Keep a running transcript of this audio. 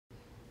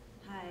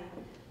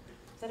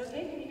that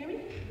okay? Can you hear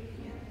me?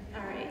 Yeah.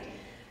 All right.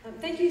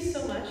 Thank you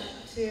so much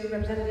to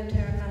Representative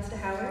Tara Costa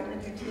Howard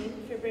and her team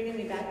for bringing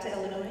me back to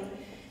Illinois,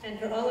 and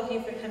for all of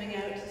you for coming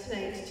out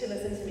tonight to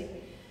listen to me.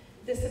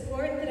 The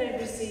support that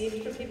I've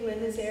received from people in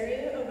this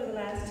area over the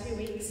last 2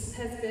 weeks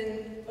has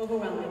been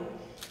overwhelming,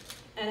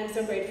 and I'm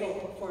so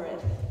grateful for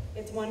it.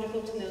 It's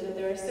wonderful to know that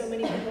there are so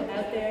many people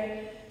out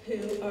there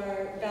who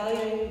are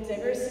valuing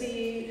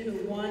diversity,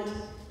 who want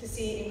to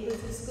see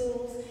inclusive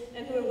schools,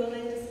 and who are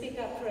willing to speak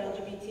up for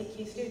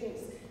LGBTQ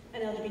students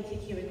and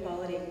LGBTQ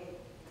equality.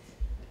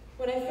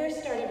 When I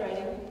first started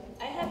writing,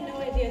 I had no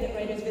idea that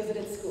writers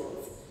visited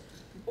schools,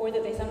 or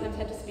that they sometimes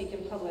had to speak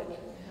in public.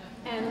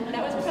 And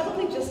that was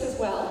probably just as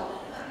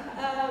well.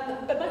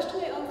 But much to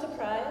my own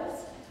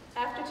surprise,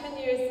 after 10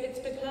 years, it's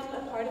become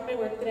a part of my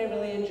work that I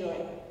really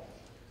enjoy.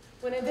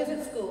 When I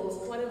visit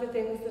schools, one of the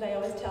things that I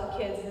always tell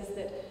kids is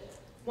that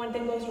one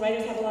thing most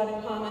writers have a lot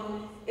in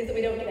common is that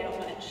we don't get out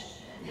much.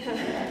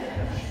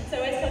 So I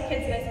always tell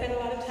kids that I spend a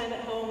lot of time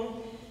at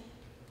home,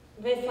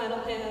 with flannel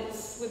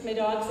pants, with my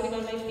dog sitting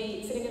on my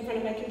feet, sitting in front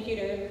of my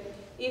computer,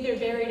 either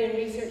buried in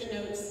research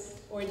notes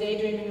or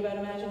daydreaming about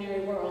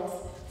imaginary worlds.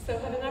 So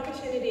having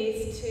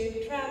opportunities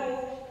to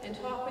travel and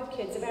talk with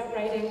kids about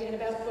writing and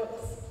about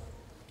books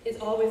is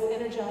always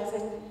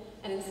energizing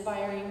and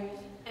inspiring,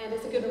 and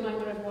it's a good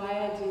reminder of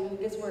why I do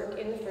this work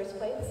in the first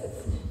place.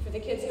 It's for the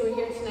kids who are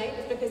here tonight,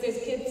 it's because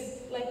there's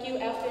kids like you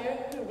out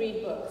there who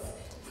read books.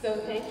 So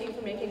thank you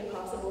for making it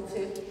possible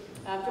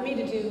for me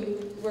to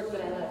do work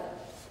that I love.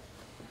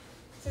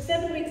 So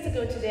 7 weeks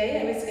ago today,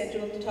 I was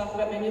scheduled to talk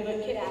about my new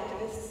book, Kid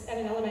Activists, at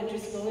an elementary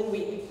school in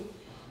Wheaton.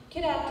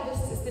 Kid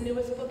Activists is the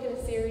newest book in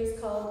a series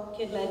called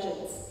Kid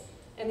Legends.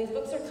 And these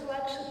books are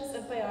collections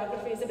of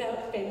biographies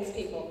about famous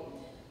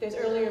people. There's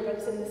earlier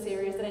books in the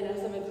series that I know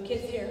some of the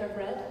kids here have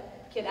read.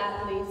 Kid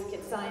athletes,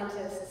 kid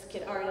scientists,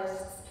 kid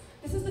artists.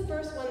 This is the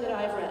first one that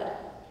I've read.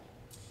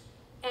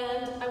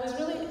 And I was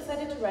really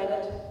excited to write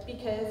it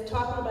because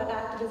talking about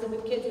activism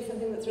with kids is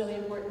something that's really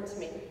important to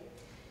me.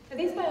 Now,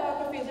 these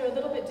biographies are a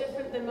little bit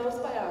different than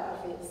most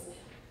biographies,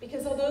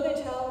 because although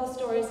they tell the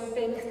stories of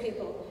famous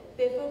people,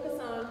 they focus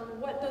on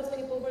what those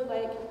people were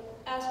like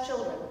as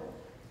children,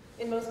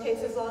 in most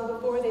cases long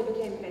before they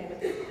became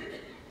famous.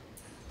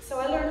 So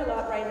I learned a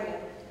lot writing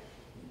it.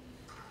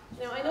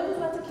 Now, I know there's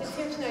lots of kids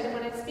here tonight, and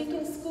when I speak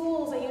in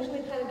schools, I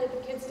usually kind of get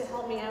the kids to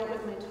help me out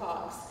with my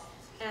talks.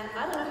 And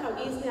I don't know how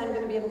easily I'm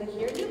going to be able to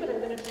hear you, but I'm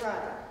going to try.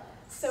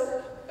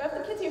 So, of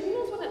the kids here, who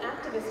knows what an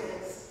activist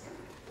is?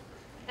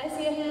 I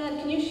see a hand.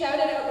 Can you shout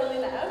it out really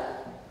loud?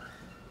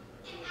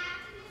 An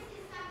activist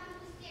is someone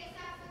who sticks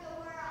up for the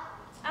world.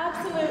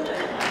 Absolutely.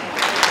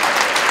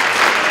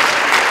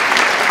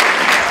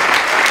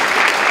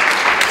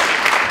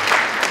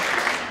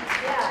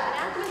 Yeah, an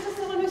activist is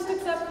someone who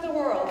sticks up for the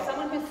world,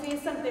 someone who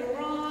sees something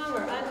wrong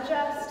or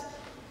unjust,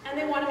 and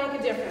they want to make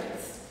a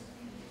difference.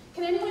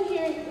 Can anyone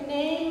here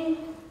name,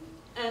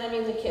 and I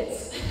mean the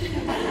kids,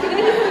 can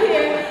anyone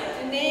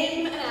here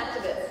name an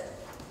activist?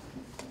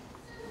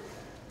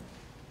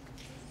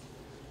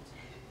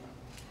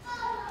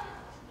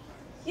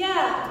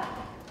 Yeah.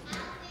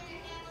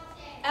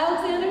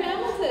 Alexander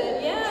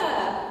Hamilton,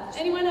 yeah.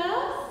 Anyone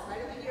else?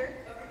 Right over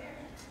here. Over here.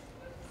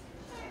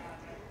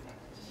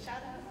 Just shout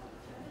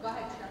it. Go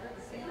ahead, Trevor.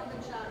 Stand up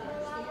and shout it.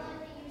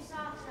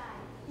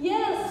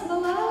 Yes,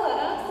 Malala,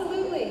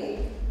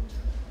 absolutely.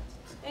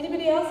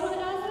 Anybody else want to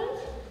ask them?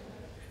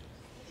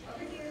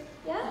 Over here.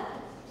 Yeah?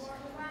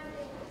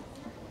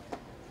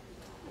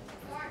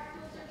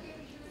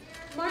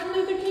 Martin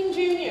Luther King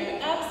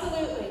Jr.,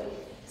 absolutely.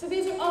 So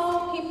these are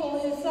all people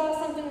who saw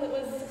something that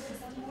was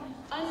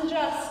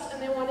unjust and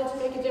they wanted to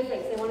make a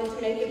difference, they wanted to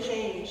make a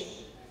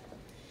change.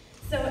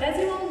 So as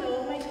you all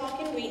know, my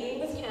talk in Wheaton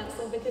was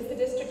cancelled because the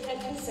district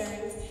had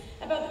concerns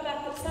about the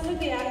fact that some of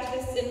the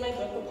activists in my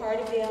book were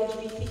part of the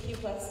LGBTQ+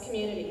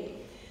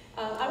 community.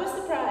 I was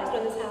surprised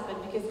when this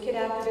happened because Kid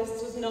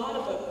Activists was not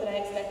a book that I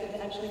expected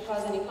to actually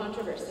cause any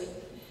controversy.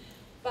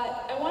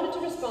 But I wanted to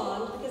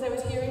respond because I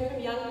was hearing from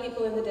young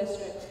people in the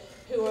district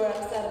who were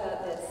upset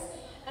about this.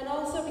 And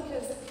also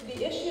because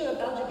the issue of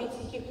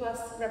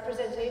LGBTQ+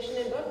 representation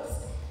in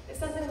books is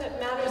something that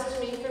matters to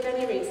me for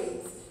many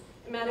reasons.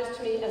 It matters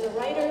to me as a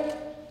writer,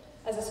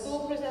 as a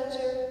school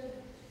presenter,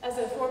 as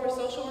a former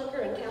social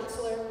worker and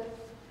counselor,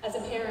 as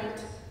a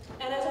parent,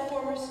 and as a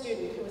former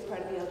student who was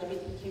part of the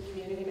LGBTQ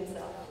community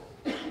myself.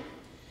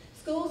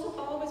 Schools have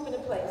always been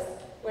a place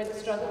where the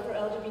struggle for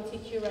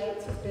LGBTQ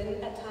rights has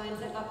been at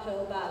times an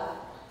uphill battle.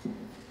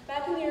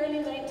 Back in the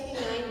early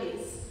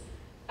 1990s,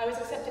 I was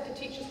accepted to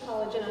Teachers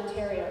College in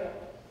Ontario,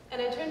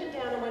 and I turned it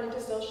down and went into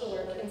social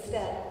work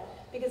instead,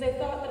 because I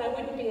thought that I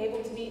wouldn't be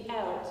able to be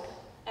out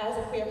as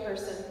a queer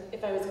person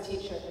if I was a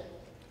teacher.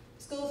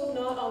 Schools have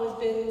not always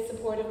been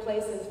supportive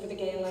places for the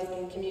gay and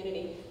lesbian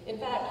community. In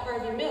fact,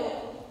 Harvey Milk,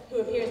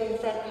 who appears on the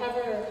front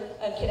cover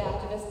of Kid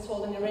Activists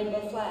holding a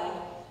rainbow flag,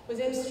 was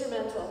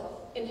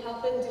instrumental in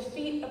helping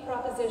defeat a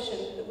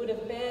proposition that would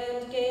have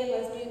banned gay and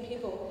lesbian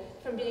people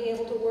from being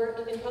able to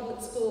work in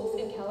public schools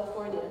in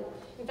California.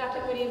 In fact,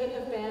 it would even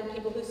have banned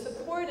people who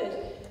supported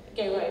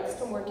gay rights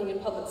from working in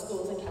public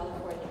schools in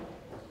California.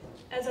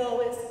 As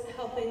always,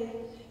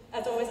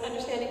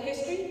 understanding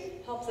history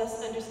helps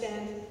us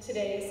understand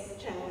today's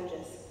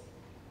challenges.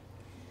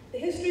 The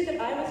history that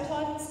I was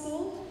taught in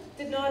school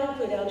did not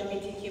include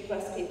LGBTQ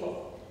plus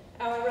people.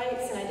 Our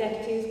rights and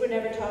identities were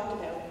never talked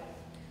about.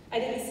 I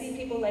didn't see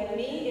people like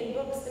me in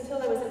books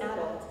until I was an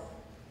adult.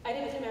 I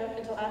didn't come out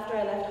until after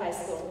I left high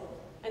school,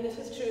 and this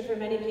was true for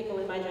many people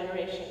in my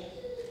generation.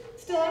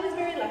 Still, I was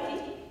very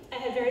lucky. I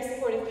had very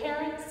supportive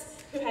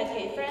parents who had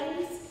gay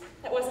friends.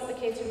 That wasn't the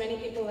case for many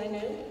people I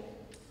knew.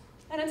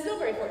 And I'm still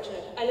very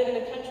fortunate. I live in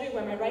a country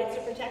where my rights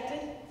are protected,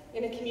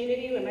 in a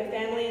community where my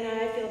family and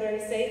I feel very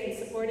safe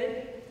and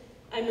supported.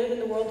 I move in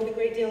the world with a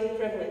great deal of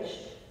privilege,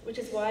 which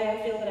is why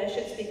I feel that I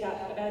should speak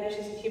up about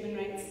issues of human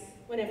rights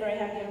whenever I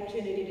have the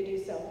opportunity to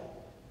do so.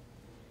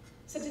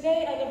 So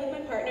today I live with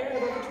my partner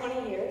of over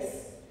 20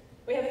 years.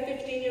 We have a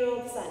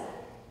 15-year-old son.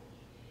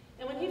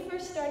 And when he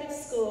first started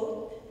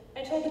school,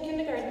 I told the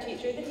kindergarten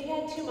teacher that he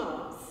had 2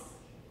 moms.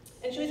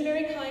 And she was a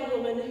very kind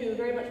woman who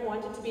very much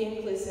wanted to be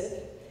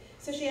inclusive.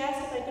 So she asked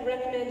if I could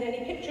recommend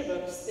any picture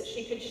books that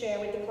she could share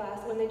with the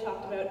class when they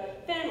talked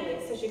about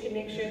families, so she could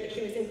make sure that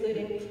she was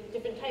including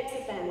different types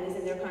of families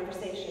in their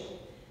conversation.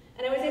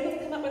 And I was able to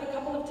come up with a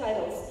couple of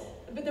titles,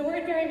 but there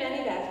weren't very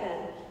many back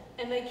then.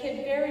 And my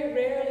kid very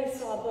rarely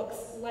saw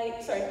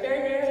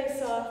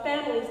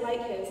families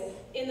like his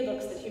in the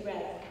books that he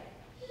read.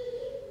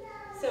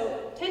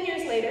 So 10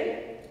 years later,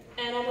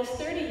 and almost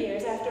 30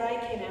 years after I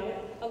came out,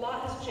 a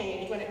lot has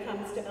changed when it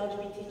comes to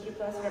LGBTQ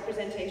plus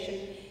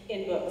representation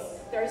in books.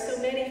 There are so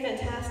many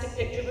fantastic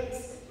picture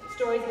books,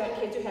 stories about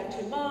kids who have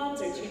 2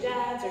 moms or 2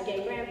 dads or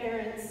gay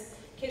grandparents,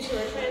 kids who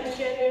are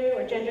transgender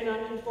or gender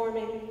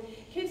non-conforming,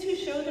 kids who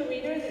show the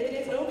reader that it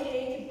is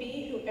okay to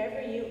be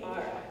whoever you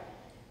are.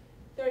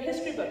 There are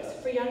history books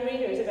for young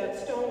readers about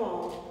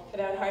Stonewall,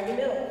 about Harvey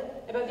Milk,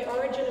 about the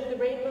origin of the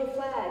rainbow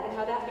flag and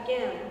how that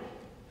began.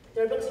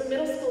 There are books for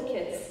middle school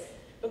kids,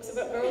 books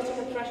about girls who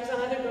have crushes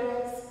on other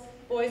girls,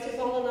 boys who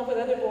fall in love with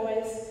other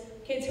boys,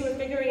 kids who are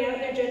figuring out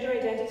their gender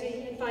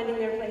identity and finding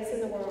their place in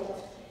the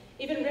world.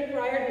 Even Rick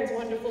Riordan's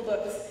wonderful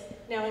books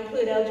now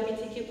include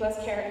LGBTQ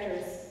plus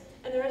characters.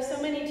 And there are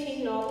so many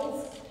teen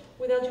novels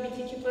with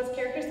LGBTQ plus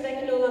characters that I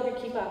can no longer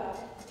keep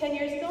up. 10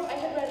 years ago, I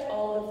had read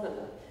all of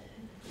them.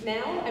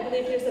 Now, I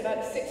believe there's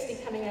about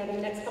 60 coming out in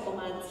the next couple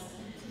months.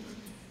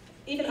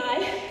 Even I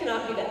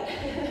cannot do that.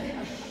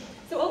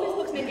 So all these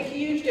books make a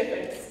huge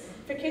difference.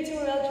 For kids who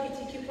are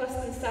LGBTQ plus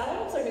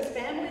themselves or whose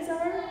families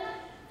are,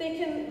 they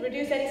can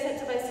reduce any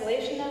sense of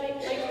isolation they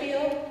might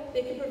feel.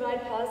 They can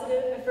provide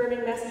positive,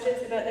 affirming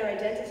messages about their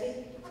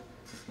identity.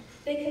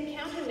 They can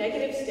counter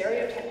negative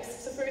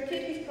stereotypes. So for a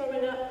kid who's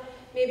growing up,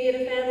 maybe in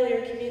a family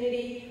or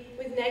community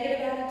with negative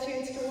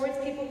attitudes towards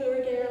people who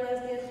are gay or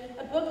lesbian,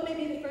 a book may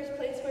be the first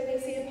place where they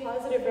see a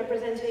positive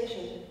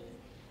representation.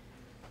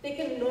 They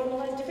can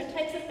normalize different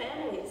types of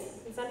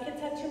families. And some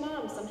kids have 2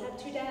 moms, some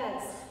have 2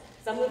 dads,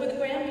 some live with a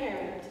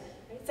grandparent.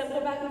 Right? Some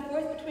go back and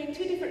forth between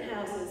 2 different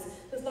houses.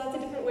 There's lots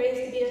of different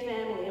ways to be a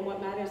family, and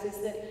what matters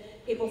is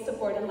that people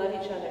support and love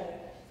each other.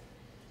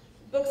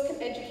 Books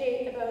can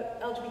educate about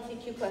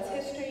LGBTQ plus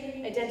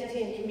history,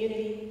 identity, and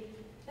community,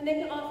 and they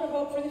can offer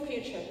hope for the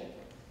future.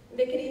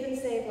 They can even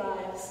save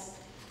lives.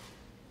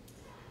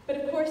 But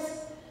of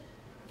course,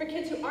 for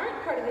kids who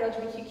aren't part of the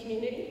LGBT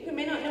community, who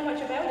may not know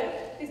much about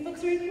it, these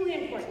books are equally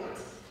important.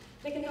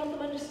 They can help them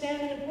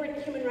understand an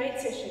important human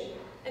rights issue,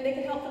 and they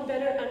can help them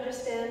better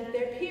understand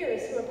their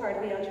peers who are part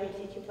of the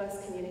LGBTQ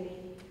plus community.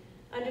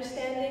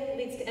 Understanding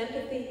leads to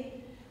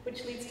empathy,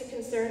 which leads to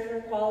concern for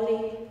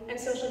equality and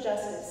social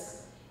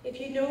justice.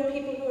 If you know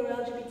people who are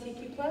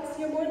LGBTQ plus,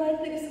 you're more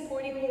likely to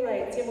support equal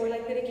rights. You're more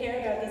likely to care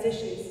about these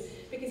issues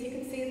because you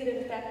can see that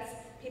it affects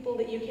people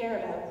that you care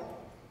about.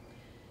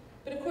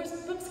 But of course,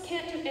 books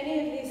can't do any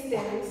of these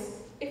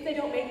things if they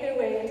don't make their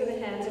way into the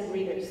hands of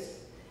readers.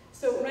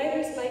 So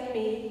writers like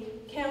me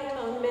count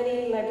on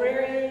many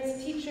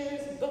librarians, teachers,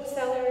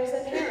 booksellers,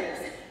 and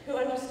parents who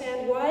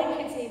understand why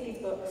kids need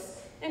these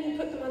books and who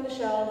put them on the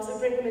shelves or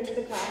bring them into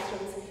the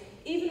classrooms,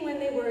 even when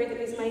they worry that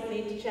these might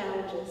lead to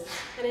challenges.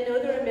 And I know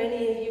there are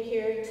many of you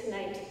here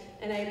tonight,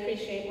 and I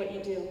appreciate what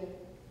you do.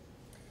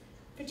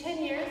 For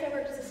 10 years, I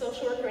worked as a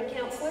social worker and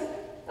counselor.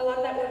 A lot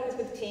of that work was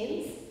with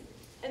teens.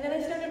 And then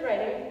I started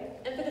writing,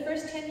 and for the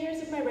first 10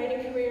 years of my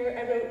writing career,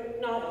 I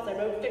wrote novels, I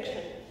wrote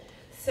fiction.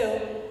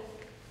 So,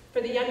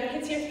 for the younger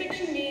kids here,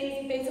 fiction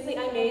means basically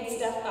I made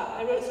stuff up.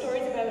 I wrote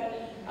stories about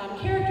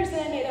characters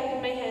that I made up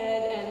in my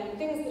head and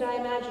things that I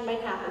imagined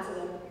might happen to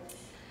them.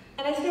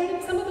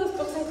 And some of those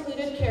books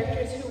included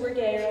characters who were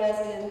gay or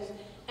lesbian,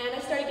 and I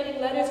started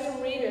getting letters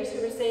from readers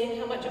who were saying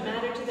how much it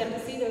mattered to them to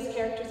see those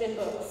characters in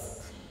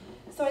books.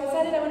 So I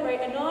decided I would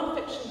write a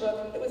non-fiction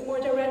book that was more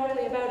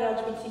directly about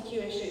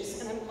LGBTQ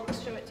issues, and I'll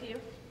just show it to you.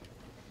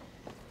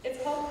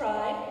 It's called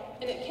Pride,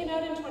 and it came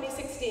out in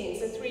 2016,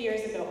 so 3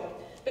 years ago.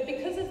 But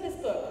because of this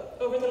book,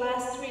 over the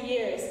last 3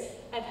 years,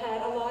 I've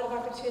had a lot of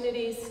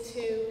opportunities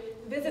to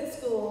visit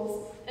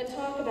schools and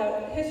talk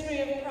about the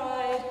history of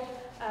Pride,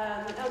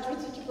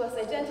 LGBTQ plus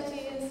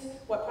identities,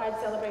 what Pride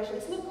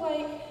celebrations look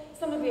like,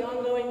 some of the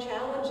ongoing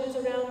challenges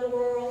around the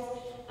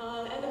world,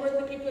 and the work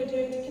that people are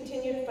doing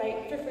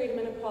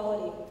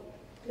equality.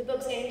 The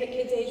book's aimed at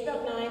kids aged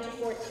about 9 to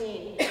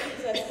 14,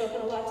 so I've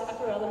spoken a lot to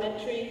upper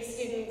elementary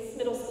students,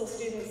 middle school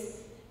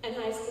students, and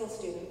high school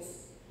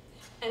students.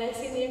 And I've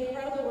seen the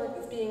incredible work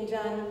that's being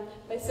done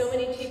by so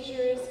many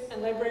teachers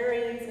and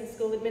librarians and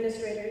school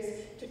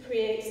administrators to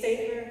create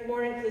safer,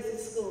 more inclusive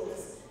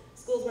schools.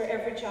 Schools where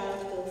every child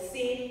feels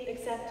seen,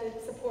 accepted,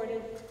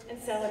 supported, and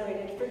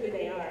celebrated for who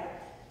they are.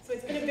 So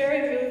it's been a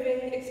very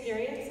moving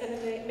experience and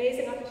an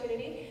amazing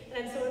opportunity,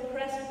 and I'm so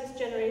impressed with this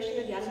generation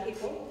of young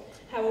people,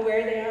 how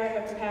aware they are,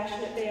 how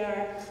compassionate they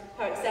are,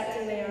 how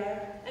accepting they are.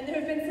 And there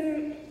have been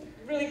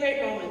some really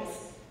great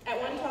moments.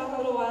 At one talk a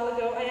little while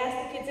ago, I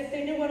asked the kids if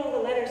they knew what all the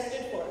letters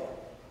stood for.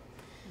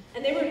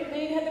 And they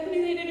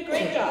did a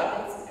great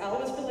job. L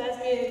was for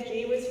lesbian,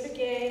 G was for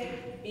gay,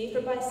 B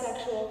for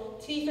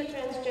bisexual, T for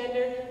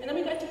transgender, and then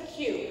we got to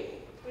Q.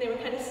 And they were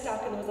kind of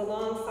stuck, and there was a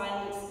long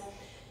silence.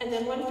 And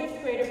then one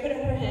fifth grader put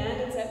up her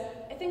hand and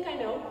said, I think I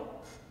know.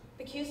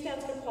 The Q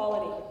stands for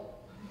quality.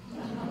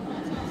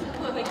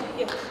 I'm like,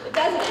 yeah, it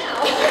does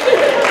now.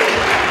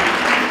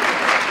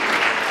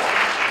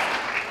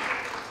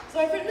 So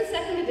I've written the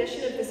second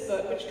edition of this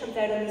book, which comes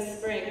out in the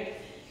spring,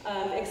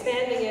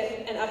 expanding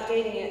it and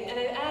updating it. And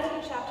I've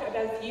added a chapter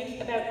about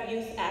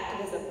youth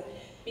activism,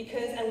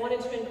 because I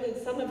wanted to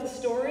include some of the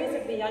stories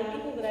of the young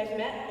people that I've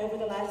met over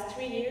the last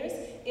 3 years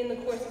in the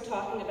course of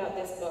talking about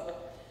this book.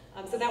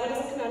 So that one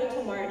doesn't come out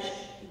until March,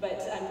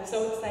 but I'm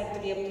so excited to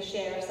be able to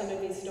share some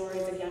of these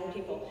stories of young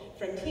people,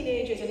 from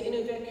teenagers in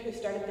Inuvik who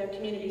started their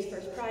community's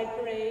first Pride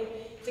Parade,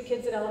 to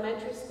kids at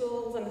elementary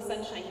schools on the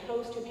Sunshine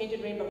Coast who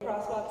painted rainbow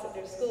crosswalks at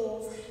their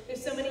schools.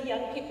 There's so many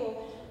young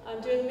people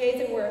doing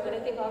amazing work, and I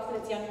think often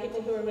it's young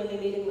people who are really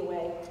leading the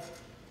way.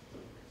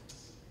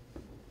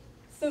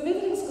 So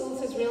visiting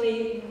schools has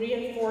really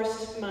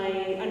reinforced my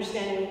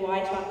understanding of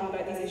why talking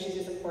about these issues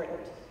is important.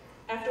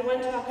 After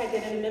one talk I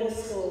did in a middle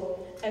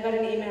school, I got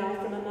an email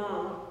from a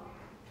mom.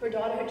 Her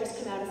daughter had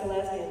just come out as a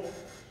lesbian.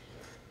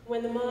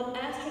 When the mom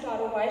asked her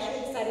daughter why she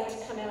had decided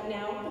to come out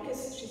now,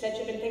 because she said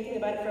she'd been thinking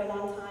about it for a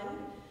long time,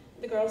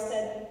 the girl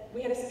said,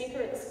 we had a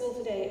speaker at the school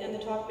today and the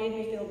talk made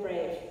me feel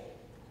brave.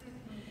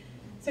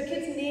 So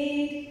kids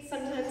need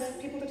sometimes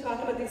people to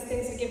talk about these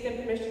things to give them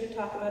permission to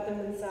talk about them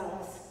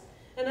themselves.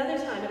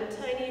 Another time, at a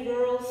tiny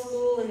rural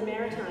school in the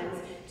Maritimes,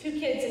 2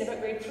 kids in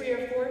about grade 3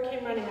 or 4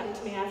 came running up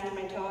to me after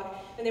my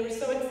talk, and they were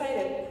so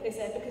excited, they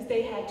said, because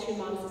they had 2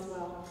 moms as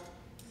well.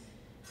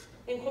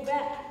 In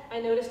Quebec,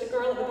 I noticed a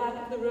girl at the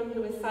back of the room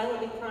who was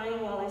silently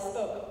crying while I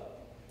spoke,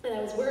 and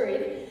I was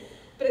worried,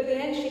 but at the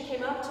end she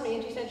came up to me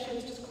and she said she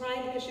was just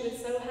crying because she was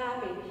so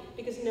happy,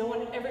 because no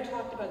one had ever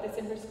talked about this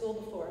in her school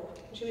before,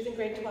 and she was in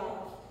grade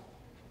 12.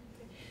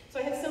 So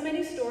I have so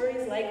many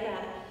stories like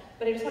that,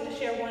 but I just want to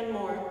share one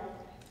more.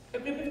 A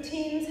group of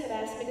teens had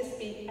asked me to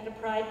speak at a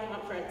Pride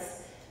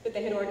conference that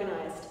they had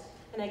organized,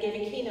 and I gave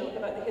a keynote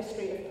about the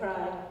history of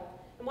Pride.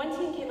 And one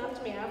teen came up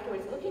to me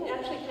afterwards, looking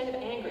actually kind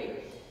of angry,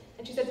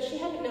 and she said that she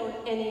hadn't known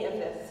any of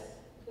this.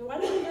 And why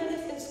don't we learn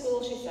this in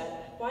school, she said.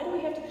 Why do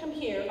we have to come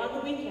here on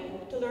the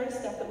weekend to learn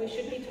stuff that we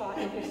should be taught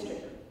in history?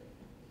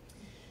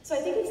 So I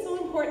think it's so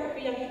important for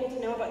young people to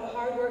know about the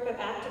hard work of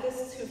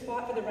activists who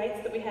fought for the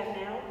rights that we have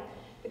now,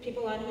 the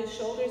people on whose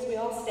shoulders we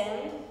all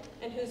stand,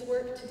 and whose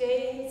work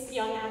today's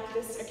young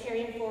activists are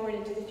carrying forward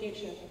into the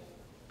future.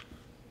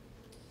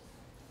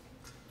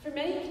 For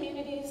many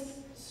communities,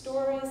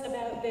 stories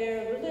about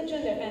their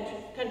religion, their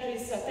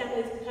country's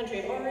family's country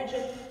of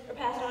origin, are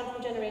passed on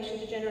from generation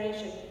to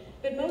generation.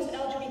 But most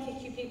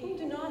LGBTQ people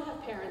do not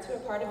have parents who are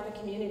part of the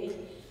community.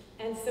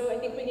 And so I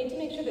think we need to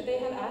make sure that they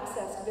have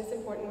access to this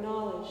important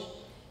knowledge.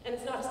 And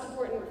it's not just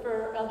important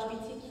for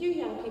LGBTQ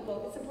young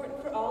people, it's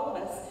important for all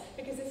of us,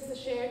 because this is a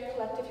shared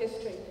collective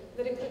history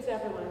that includes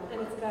everyone,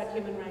 and it's about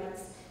human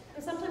rights.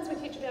 And sometimes we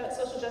teach about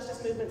social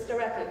justice movements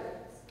directly.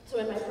 So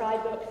in my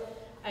Pride book,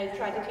 I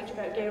tried to teach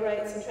about gay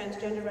rights and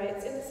transgender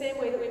rights in the same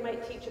way that we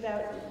might teach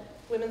about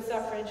women's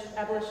suffrage,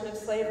 abolition of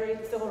slavery,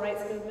 the civil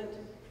rights movement.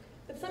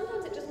 But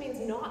sometimes it just means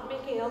not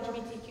making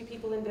LGBTQ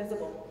people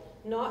invisible,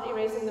 not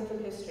erasing them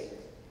from history.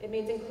 It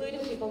means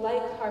including people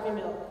like Harvey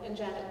Milk and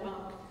Janet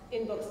Mock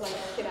in books like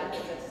Kid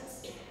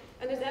Activists.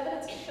 And there's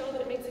evidence to show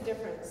that it makes a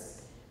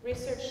difference.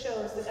 Research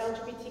shows that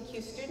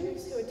LGBTQ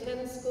students who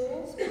attend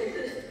schools with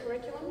inclusive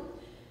curriculum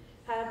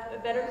have a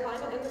better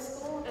climate in the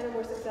school and are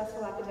more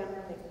successful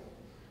academically.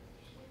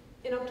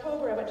 In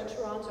October, I went to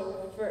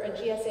Toronto for a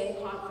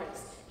GSA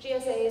conference.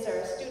 GSAs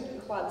are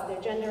student clubs.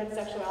 They're gender and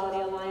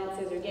sexuality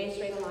alliances or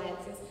gay-straight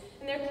alliances.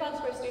 And they're clubs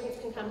where students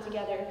can come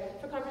together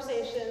for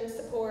conversation,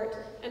 support,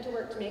 and to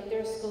work to make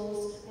their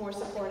schools more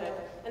supportive.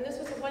 And this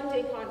was a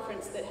one-day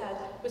conference that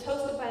was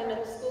hosted by a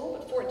middle school,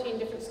 but 14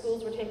 different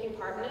schools were taking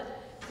part in it.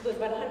 So there was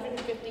about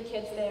 150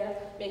 kids there,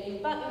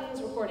 making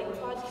buttons, recording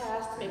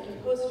podcasts, making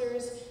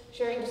posters,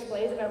 sharing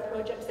displays about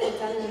projects they had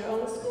done in their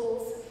own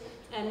schools,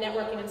 and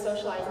networking and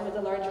socializing with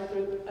a larger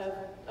group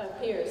of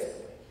peers.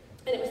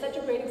 And it was such a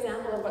great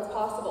example of what's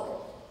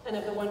possible and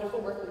of the wonderful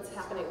work that's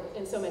happening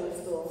in so many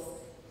schools.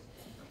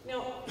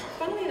 Now,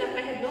 funnily enough,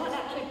 I had not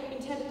actually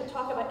intended to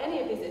talk about any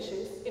of these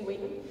issues in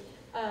Wheaton,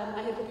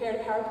 I had prepared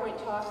a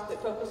PowerPoint talk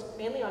that focused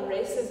mainly on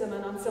racism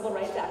and on civil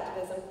rights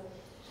activism.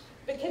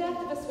 But Kid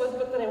Activist was a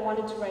book that I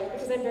wanted to write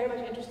because I'm very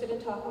much interested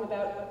in talking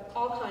about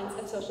all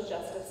kinds of social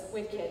justice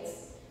with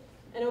kids.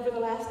 And over the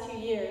last few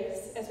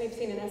years, as we've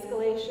seen an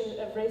escalation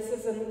of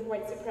racism,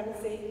 white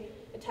supremacy,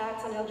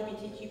 attacks on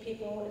LGBTQ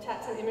people,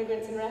 attacks on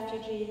immigrants and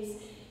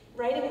refugees,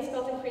 writing has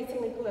felt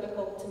increasingly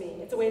political to me.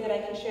 It's a way that I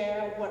can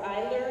share what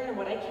I learn and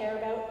what I care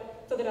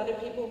about so that other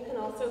people can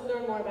also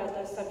learn more about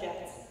those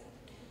subjects.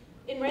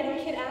 In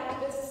writing Kid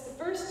Activists,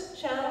 the first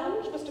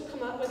challenge was to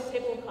come up with a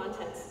table of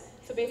contents.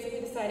 So basically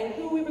deciding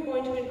who we were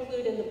going to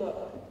include in the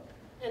book.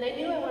 And I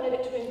knew I wanted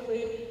it to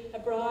include a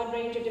broad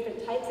range of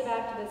different types of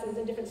activisms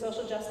and different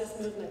social justice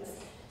movements.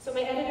 So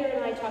my editor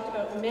and I talked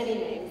about many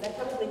names.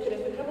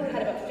 We probably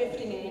had about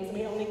 50 names, and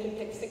we only could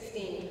pick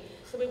 16.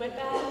 So we went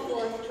back and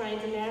forth trying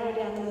to narrow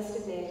down the list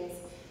of names.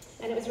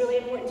 And it was really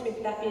important to me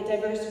that that be a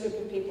diverse group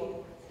of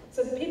people.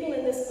 So the people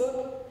in this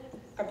book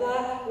are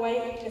Black,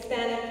 white,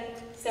 Hispanic,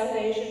 South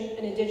Asian,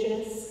 and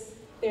Indigenous.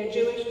 They're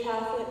Jewish,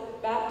 Catholic,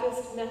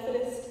 Baptist,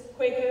 Methodist,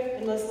 Quaker,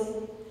 and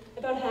Muslim.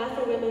 About half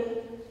are women.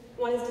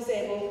 One is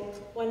disabled,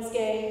 one's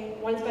gay,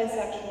 one's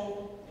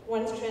bisexual,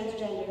 one's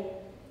transgender.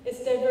 It's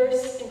a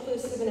diverse,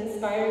 inclusive, and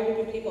inspiring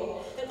group of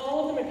people. And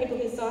all of them are people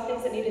who saw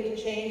things that needed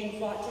to change and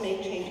fought to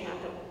make change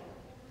happen.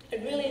 I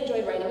really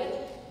enjoyed writing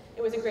it.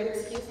 It was a great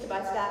excuse to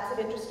buy stacks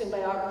of interesting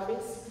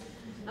biographies.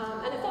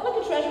 And it felt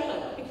like a treasure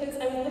hunt because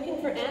I was looking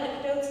for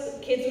anecdotes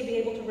that kids would be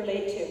able to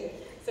relate to.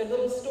 So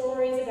little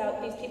stories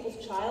about these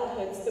people's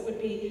childhoods that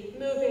would be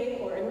moving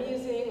or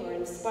amusing or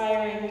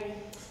inspiring.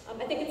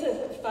 I think it's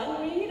a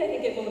fun read. I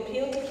think it will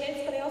appeal to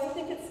kids, but I also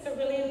think it's a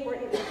really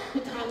important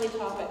and timely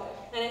topic.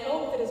 And I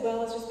hope that as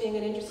well as just being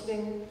an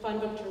interesting, fun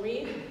book to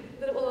read,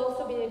 that it will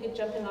also be a good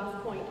jumping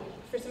off point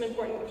for some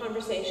important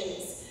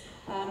conversations.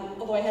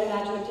 Although I had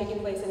imagined them taking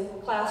place in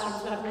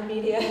classrooms, not in the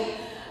media.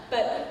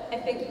 But I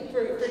think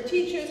for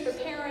teachers, for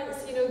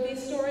parents,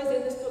 these stories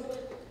in this book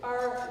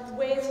are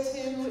ways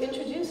to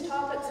introduce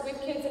topics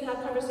with kids and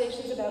have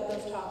conversations about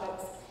those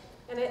topics.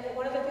 And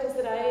one of the things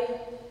that I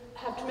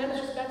have tremendous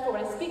respect for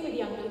when I speak with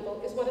young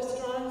people is what a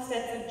strong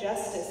sense of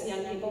justice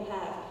young people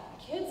have.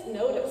 Kids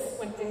notice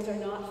when things are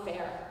not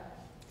fair.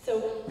 So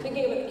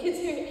thinking about the kids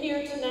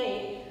here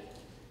tonight,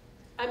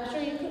 I'm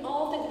sure you can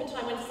all think of a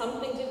time when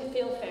something didn't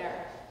feel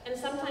fair. And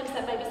sometimes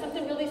that might be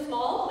something really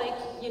small, like,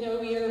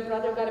 your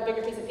brother got a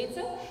bigger piece of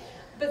pizza.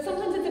 But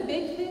sometimes it's a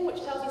big thing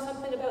which tells you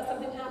something about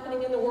something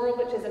happening in the world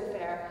which isn't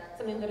fair,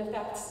 something that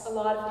affects a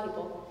lot of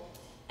people.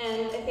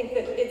 And I think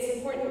that it's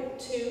important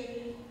to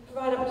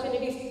provide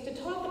opportunities to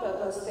talk about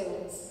those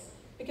things,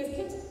 because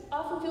kids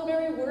often feel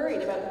very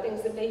worried about the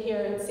things that they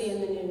hear and see in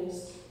the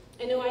news.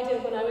 I know I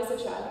did when I was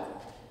a child,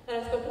 and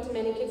I've spoken to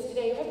many kids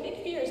today who have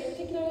big fears,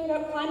 particularly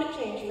about climate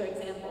change, for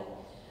example.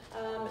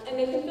 And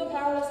they can feel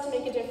powerless to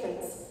make a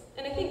difference.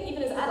 And I think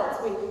even as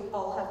adults, we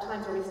all have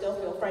times where we still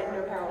feel frightened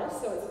or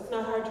powerless, so it's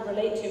not hard to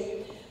relate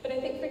to. But I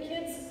think for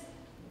kids,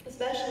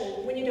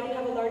 especially when you don't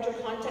have a larger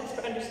context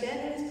for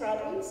understanding these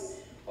problems,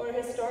 or a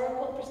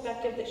historical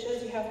perspective that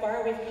shows you how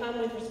far we've come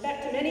with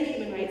respect to many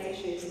human rights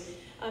issues,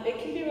 it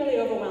can be really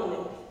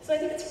overwhelming. So I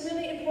think it's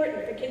really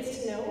important for kids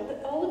to know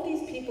that all of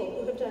these people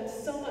who have done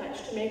so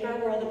much to make our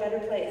world a better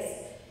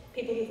place,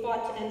 people who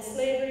fought to end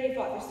slavery,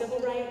 fought for civil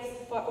rights,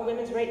 fought for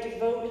women's right to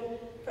vote,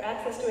 for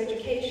access to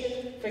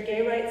education, for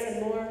gay rights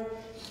and more,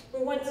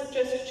 were once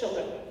just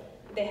children.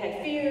 They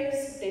had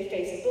fears, they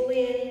faced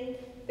bullying,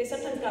 they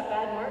sometimes got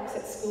bad marks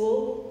at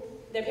school,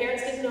 their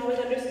parents didn't always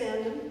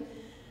understand them.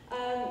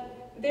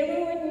 They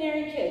were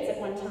ordinary kids at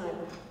one time.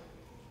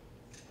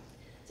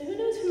 So who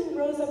knows who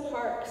Rosa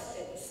Parks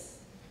is?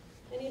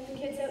 Any of the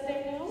kids out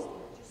there know?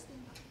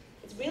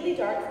 It's really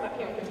dark from up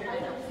here.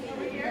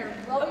 Over here.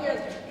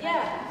 Okay.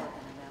 Yeah.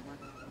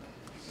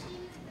 She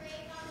was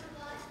brave on the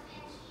bus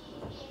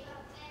and she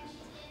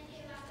didn't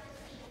give up her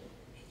seat.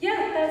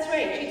 Yeah, that's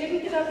right. She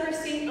didn't give up her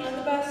seat on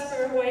the bus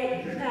for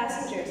white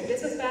passengers.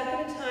 This was back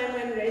at a time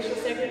when racial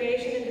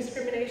segregation and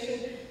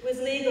discrimination was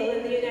legal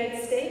in the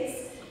United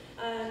States.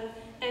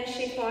 And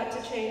she fought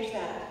to change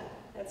that.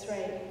 That's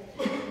right.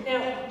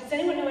 Now, does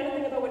anyone know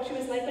anything about what she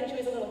was like when she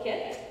was a little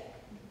kid?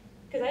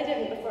 Because I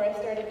didn't before I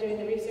started doing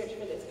the research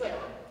for this book.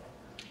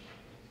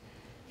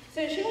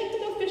 So she liked to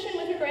go fishing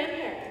with her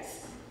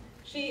grandparents.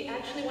 She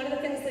actually, one of the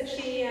things that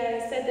she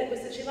said that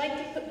was that she liked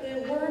to put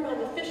the worm on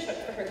the fish hook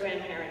for her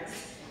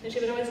grandparents. And she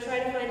would always try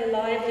to find a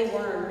lively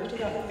worm, because she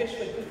thought the fish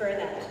would prefer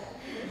that.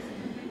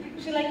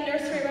 She liked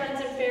nursery rhymes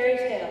and fairy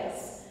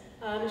tales.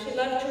 She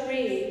loved to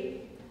read.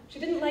 She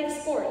didn't like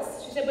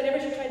sports. She said whenever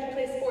she tried to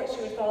play sports,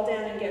 she would fall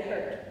down and get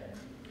hurt,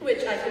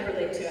 which I could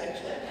relate to,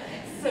 actually.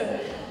 So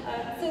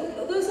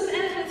those are some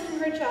anecdotes from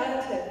her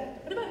childhood.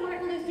 What about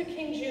Martin Luther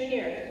King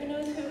Jr.? Who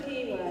knows who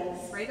he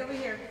was? Right over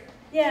here.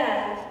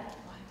 Yeah.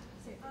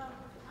 He was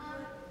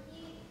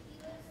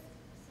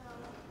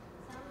someone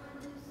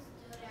who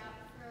stood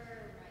up for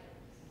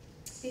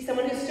rights. He's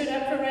someone who stood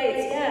up for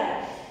rights,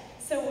 yeah.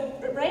 So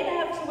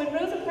when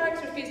Rosa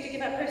Parks refused to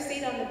give up her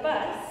seat on the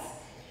bus,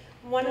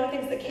 one of the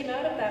things that came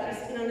out of that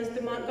was known as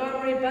the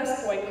Montgomery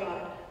bus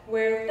boycott,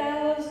 where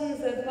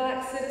thousands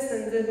black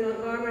citizens of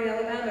Montgomery,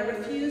 Alabama,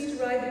 refused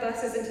to ride the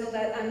buses until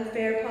that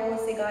unfair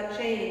policy got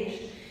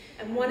changed.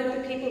 And one of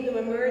the people who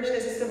emerged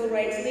as a civil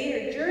rights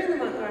leader during the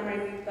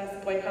Montgomery bus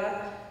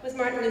boycott was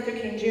Martin Luther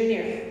King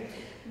Jr.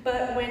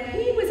 But when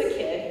he was a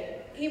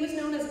kid, he was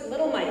known as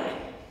Little Mike,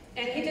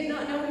 and he did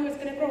not know he was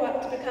going to grow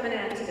up to become an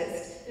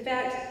activist. In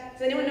fact,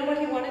 does anyone know what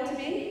he wanted to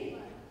be?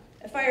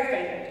 A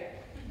firefighter.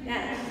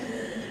 Yeah,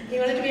 he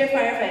wanted to be a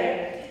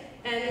firefighter.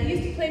 And he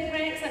used to play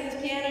pranks on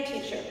his piano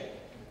teacher.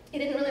 He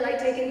didn't really like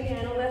taking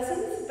piano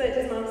lessons, but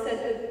his mom said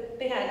that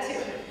they had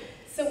to.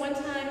 So one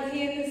time,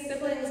 he and his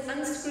siblings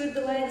unscrewed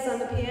the legs on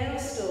the piano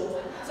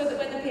stool so that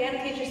when the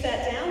piano teacher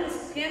sat down,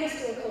 the piano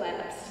stool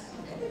collapsed.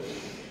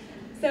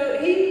 So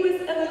he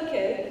was a little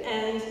kid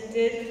and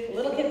did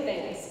little kid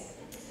things.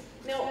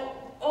 Now,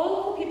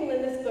 all of the people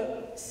in this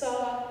book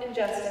saw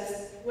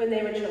injustice when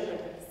they were children.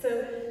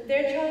 So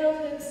their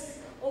childhoods,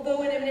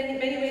 although in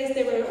many ways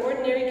they were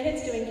ordinary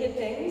kids doing kid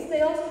things,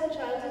 they also had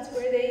childhoods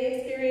where they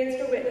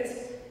experienced or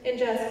witnessed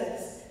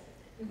injustice.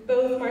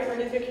 Both Martin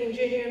Luther King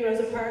Jr. and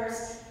Rosa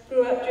Parks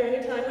grew up during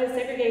a time when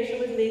segregation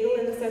was legal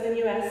in the southern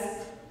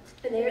US,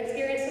 and they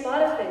experienced a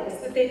lot of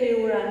things that they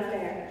knew were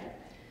unfair.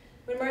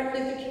 When Martin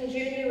Luther King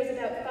Jr. was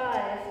about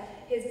 5,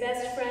 his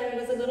best friend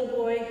was a little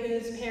boy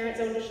whose parents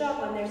owned a shop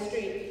on their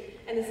street,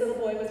 and this little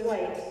boy was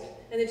white,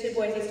 and the two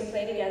boys used to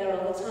play together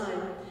all the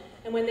time.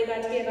 And when they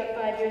got to be about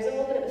 5 years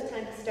old and it was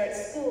time to start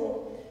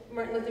school,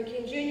 Martin Luther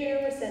King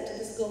Jr. was sent to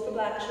the school for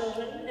black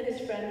children, and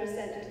his friend was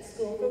sent to the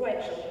school for white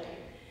children.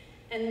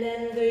 And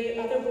then the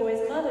other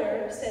boy's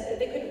mother said that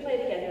they couldn't play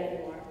together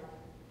anymore.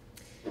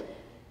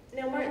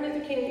 Now, Martin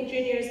Luther King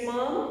Jr.'s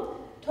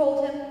mom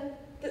told him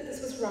that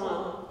this was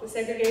wrong, the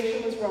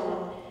segregation was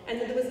wrong,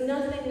 and that there was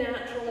nothing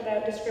natural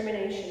about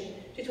discrimination.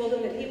 She told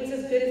him that he was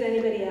as good as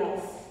anybody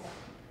else.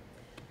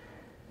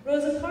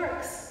 Rosa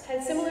Parks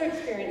had similar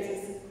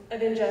experiences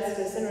of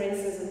injustice and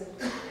racism.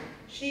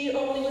 She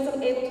only was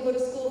able to go to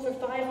school for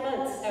 5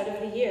 months out of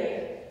the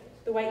year.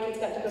 The white kids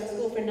got to go to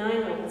school for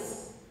 9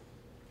 months.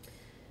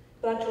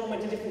 Black children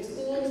went to different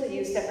schools, they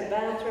used separate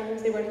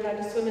bathrooms, they weren't allowed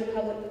to swim in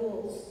public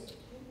pools.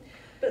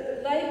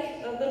 But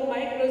like Little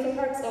Mike, Rosa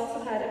Parks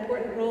also had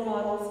important role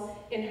models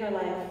in her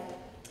life.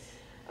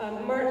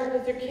 Martin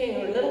Luther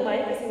King, or Little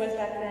Mike as he was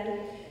back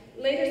then,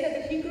 later said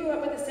that he grew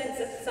up with a sense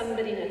of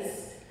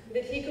somebodyness,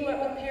 that he grew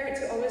up with parents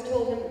who always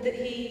told him that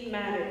he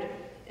mattered.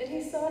 And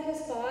he saw his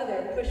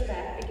father push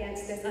back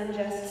against this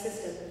unjust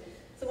system.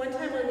 So one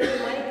time when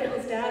Little Mike and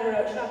his dad were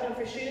out shopping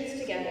for shoes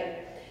together,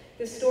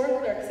 the store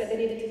clerk said they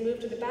needed to move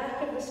to the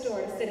back of the store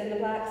and sit in the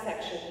black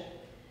section.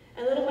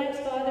 And Little Mike's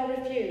father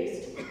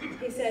refused.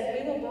 He said,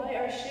 "We will buy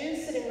our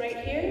shoes sitting right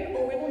here,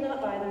 or we will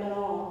not buy them at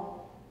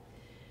all."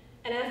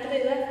 And after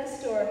they left the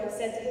store, he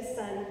said to his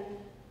son,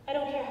 "I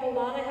don't care how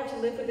long I have to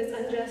live with this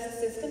unjust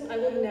system, I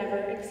will never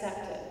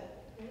accept it."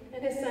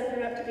 And his son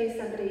grew up to be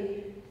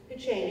somebody who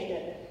changed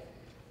it.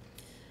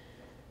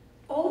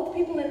 All of the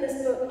people in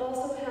this book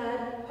also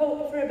had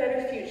hope for a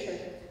better future.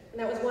 And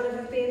that was one of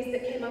the themes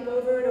that came up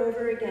over and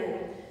over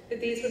again, that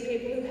these were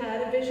people who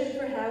had a vision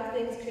for how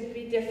things could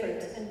be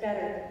different and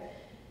better.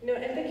 You know,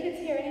 and the kids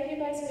here, any of you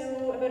guys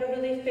know about a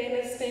really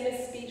famous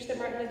speech that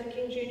Martin Luther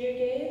King Jr.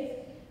 gave?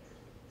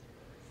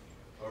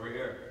 Over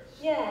here.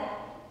 Yeah.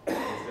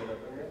 Stand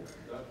up again.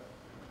 Doug?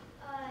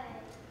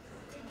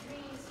 The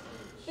dream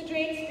speech. The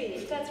dream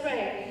speech, that's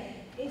right.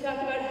 He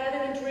talked about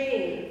having a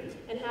dream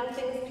and how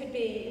things could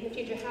be in the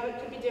future, how it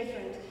could be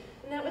different.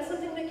 And that was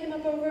something that came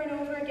up over and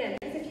over again.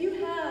 Because if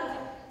you have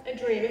a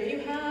dream, if you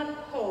have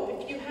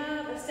hope, if you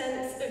have a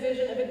sense, a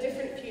vision of a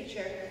different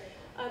future,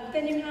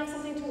 then you have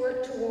something to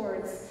work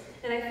towards.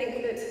 And I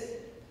think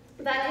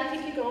that can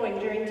keep you going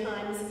during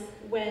times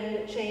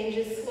when change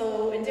is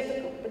slow and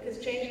difficult, because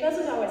change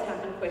doesn't always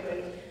happen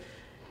quickly.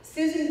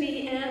 Susan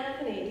B.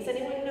 Anthony, does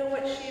anyone know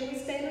what she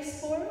was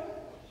famous for?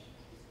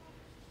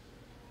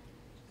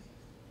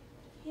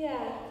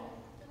 Yeah.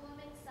 The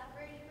women's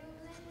suffrage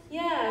movement.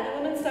 Yeah,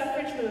 the women's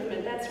suffrage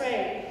movement, that's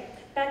right.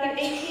 Back in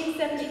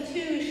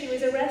 1872, she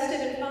was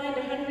arrested and fined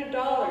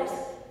 $100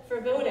 for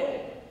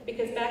voting,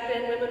 because back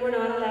then women were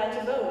not allowed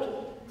to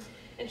vote.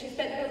 And she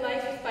spent her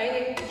life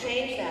fighting to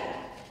change that.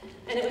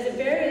 And it was a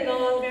very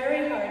long,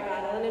 very hard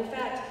battle, and in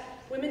fact,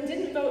 women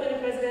didn't vote in a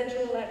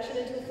presidential election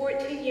until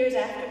 14 years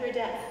after her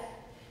death.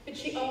 But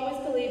she always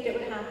believed it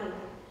would happen.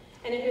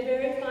 And in her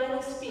very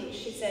final speech,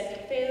 she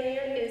said,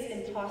 "Failure is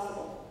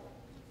impossible."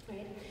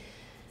 Right?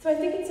 So I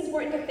think it's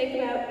important to think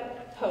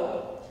about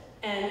hope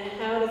and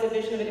how does a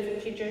vision of a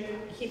different future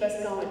keep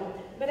us going.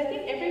 But I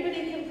think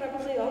everybody can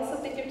probably also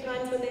think of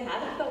times when they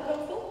haven't felt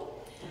hopeful.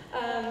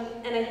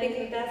 And I think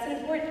that that's an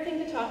important thing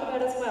to talk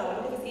about as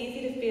well, because it's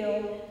easy to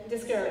feel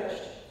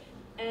discouraged.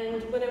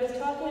 And when I was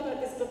talking about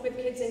this book with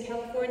kids in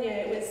California,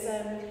 it was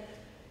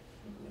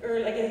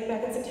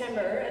back in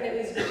September, and it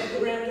was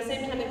around the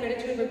same time that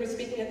Greta Thunberg was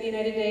speaking at the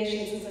United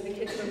Nations, and so the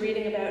kids were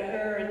reading about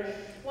her. And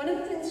one of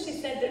the things she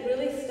said that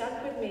really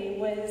stuck with me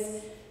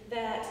was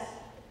that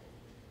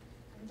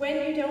when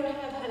you don't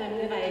have, and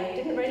I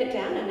didn't write it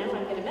down, and now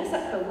I'm going to mess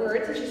up her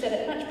words, and she said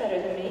it much better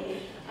than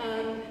me.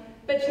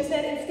 But she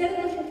said, instead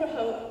of looking for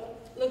hope,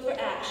 look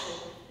action.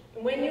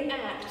 And when you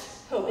act,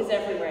 hope is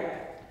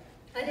everywhere.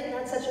 I think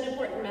that's such an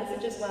important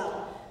message as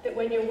well, that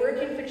when you're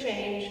working for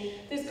change,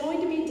 there's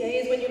going to be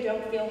days when you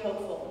don't feel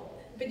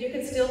hopeful, but you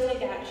can still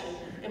take action.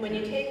 And when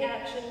you take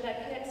action,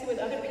 that connects you with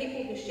other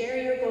people who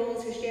share your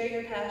goals, who share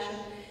your passion,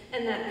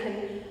 and that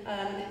can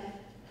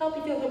help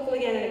you feel hopeful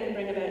again, and it can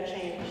bring about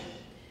change.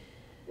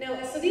 Now,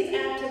 so these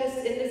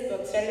activists in this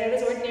book started out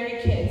as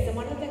ordinary kids, and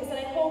one of the things that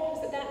I hope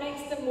is that that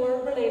makes them more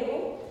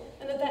relatable,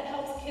 and that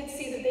helps kids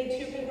see that they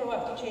too can grow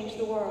up to change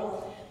the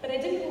world. But I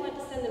didn't want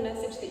to send the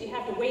message that you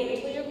have to wait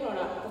until you're grown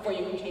up before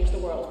you can change the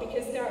world,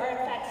 because there are in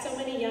fact so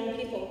many young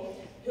people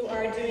who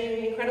are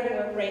doing incredible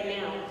work right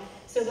now.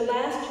 So the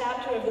last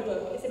chapter of the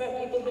book is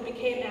about people who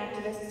became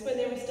activists when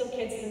they were still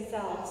kids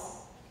themselves.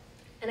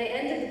 And I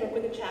ended the book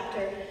with a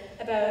chapter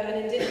about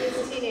an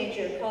indigenous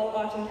teenager called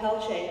Autumn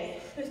Pelche,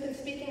 who's been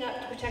speaking up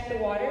to protect the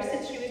water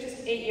since she was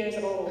just 8 years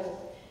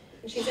old.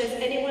 And she says,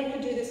 anyone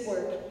could do this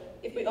work.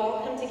 If we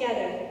all come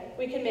together,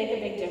 we can make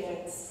a big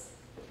difference.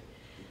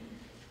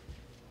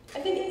 I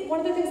think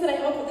one of the things that I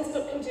hope that this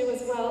book can do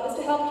as well is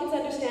to help kids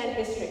understand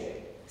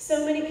history.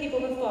 So many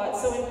people have fought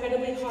so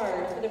incredibly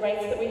hard for the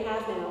rights that we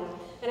have now.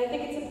 And I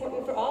think it's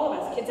important for all of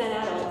us, kids and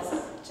adults,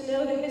 to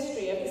know the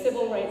history of the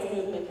civil rights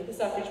movement, the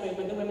suffrage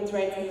movement, the women's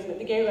rights movement,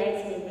 the gay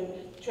rights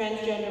movement, the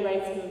transgender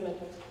rights movement.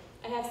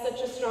 I have such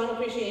a strong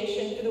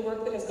appreciation for the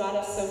work that has got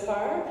us so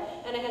far,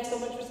 and I have so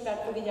much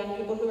respect for the young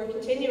people who are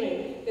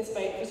continuing this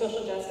fight for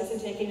social justice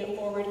and taking it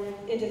forward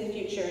into the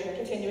future and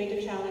continuing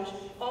to challenge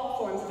all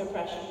forms of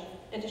oppression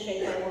and to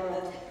shape our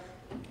world.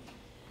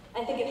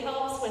 I think it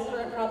helps when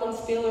current problems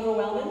feel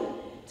overwhelming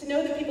to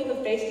know that people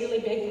have faced really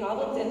big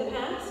problems in the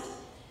past,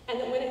 and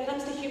that when it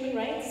comes to human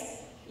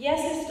rights, yes,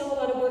 there's still a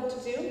lot of work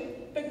to do,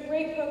 but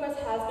great progress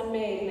has been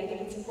made, and I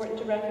think it's important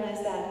to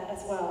recognize that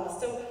as well.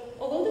 So,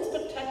 although this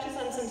book touches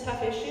on some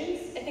tough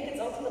issues, I think it's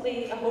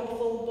ultimately a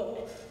hopeful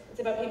book. It's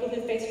about people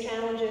who faced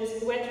challenges,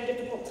 who went through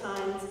difficult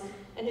times,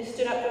 and who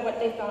stood up for what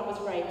they thought was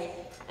right.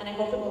 And I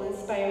hope it will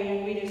inspire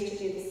young readers to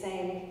do the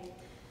same.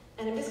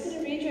 And I'm just going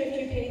to read you a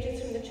few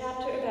pages from the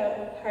chapter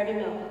about Harvey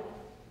Milk.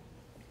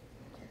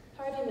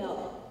 Harvey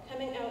Milk,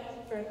 coming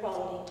out for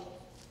equality.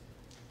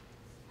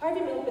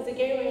 Harvey Milk was a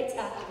gay rights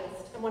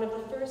activist and one of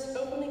the first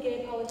openly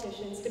gay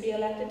politicians to be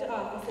elected to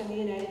office in the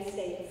United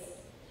States.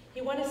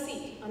 He won a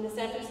seat on the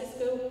San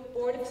Francisco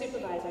Board of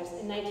Supervisors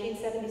in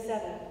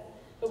 1977,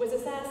 but was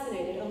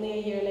assassinated only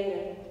a year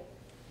later.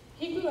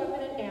 He grew up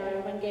in an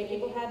era when gay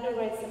people had no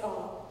rights at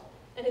all,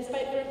 and his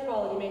fight for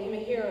equality made him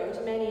a hero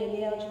to many in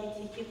the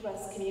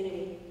LGBTQ+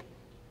 community.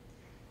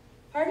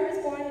 Harvey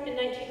was born in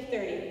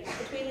 1930,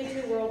 between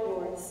the two world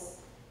wars.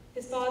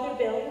 His father,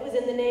 Bill, was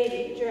in the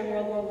Navy during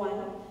World War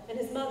I, and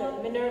his mother,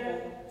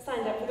 Minerva,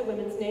 signed up for the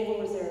Women's Naval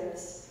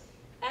Reserves.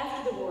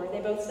 After the war, they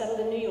both settled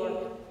in New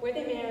York, where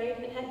they married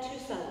and had 2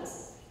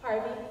 sons,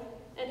 Harvey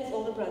and his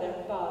older brother,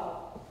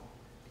 Bob.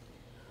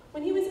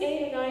 When he was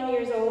 8 or 9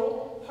 years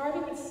old, Harvey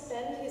would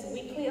spend his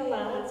weekly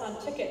allowance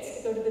on tickets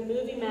to go to the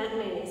movie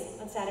matinees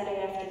on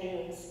Saturday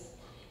afternoons.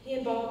 He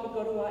and Bob would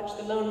go to watch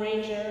The Lone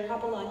Ranger,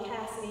 Hopalong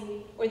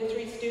Cassidy, or The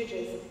Three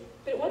Stooges,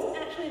 but it wasn't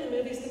actually the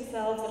movies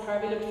themselves that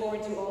Harvey looked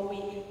forward to all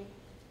week.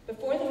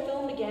 Before the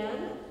film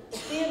began, the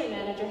theater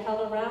manager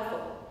held a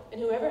raffle, and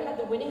whoever had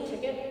the winning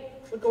ticket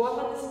would go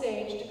up on the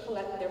stage to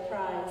collect their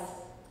prize.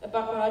 A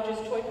Buck Rogers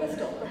toy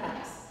pistol,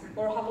 perhaps,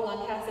 or a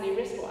Hopalong Cassidy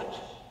wristwatch.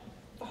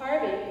 For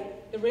Harvey,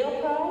 the real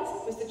prize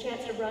was the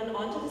chance to run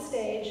onto the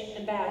stage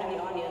and bow to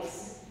the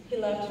audience. He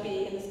loved to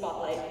be in the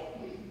spotlight.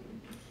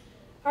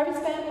 Harvey's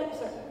family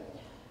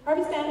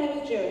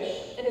was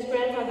Jewish, and his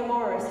grandfather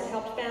Morris had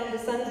helped found the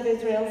Sons of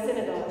Israel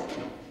synagogue.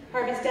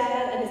 Harvey's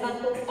dad and his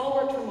uncles all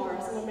worked for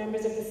Morris and were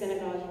members of the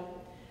synagogue.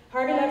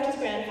 Harvey loved his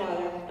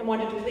grandfather and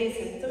wanted to please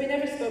him, so he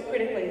never spoke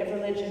critically of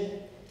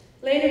religion.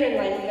 Later in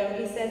life, though,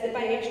 he said that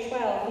by age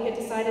 12, he had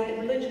decided that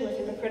religion was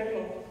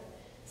hypocritical.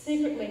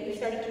 Secretly, he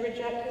started to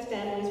reject his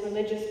family's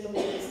religious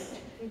beliefs,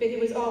 but he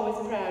was always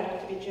proud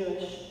to be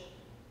Jewish.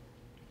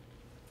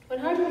 When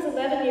Harvey was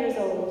 11 years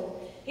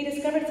old, he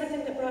discovered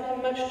something that brought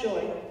him much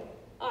joy: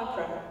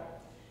 opera.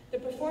 The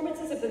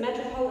performances of the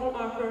Metropolitan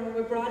Opera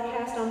were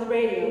broadcast on the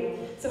radio,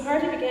 so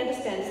Harvey began to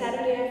spend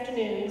Saturday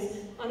afternoons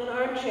on an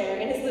armchair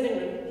in his living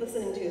room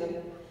listening to them.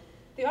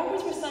 The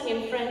operas were sung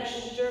in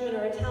French, German,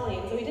 or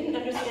Italian, so he didn't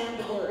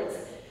understand the words,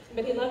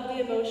 but he loved the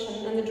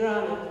emotion and the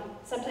drama.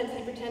 Sometimes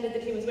he pretended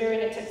that he was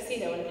wearing a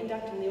tuxedo and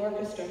conducting the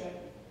orchestra.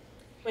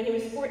 When he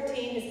was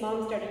 14, his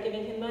mom started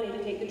giving him money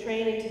to take the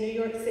train into New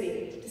York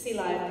City to see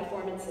live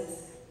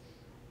performances.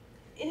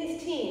 In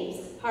his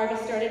teens, Harvey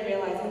started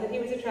realizing that he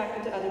was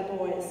attracted to other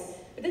boys,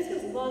 but this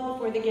was long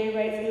before the gay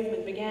rights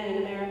movement began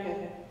in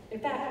America. In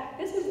fact,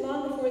 this was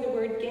long before the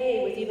word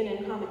gay was even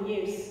in common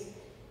use.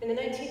 In the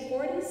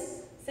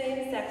 1940s,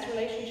 same-sex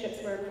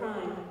relationships were a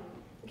crime.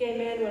 Gay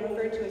men were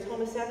referred to as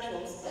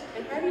homosexuals,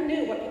 and Harvey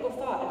knew what people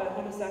thought about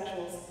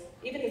homosexuals.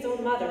 Even his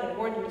own mother had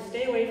warned him to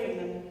stay away from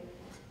them.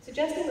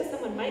 Suggesting that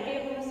someone might be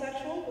a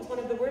homosexual was one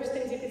of the worst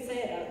things you could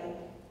say about them.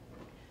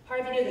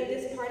 Harvey knew that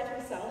this part of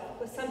himself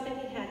was something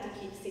he had to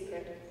keep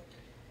secret.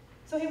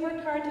 So he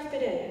worked hard to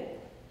fit in.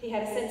 He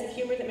had a sense of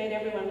humor that made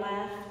everyone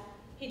laugh.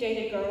 He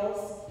dated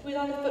girls. He was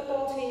on the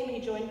football team.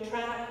 He joined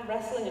track,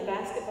 wrestling, and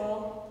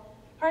basketball.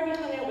 Harvey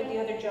hung out with the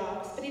other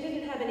jocks, but he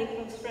didn't have any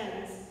close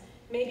friends,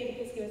 maybe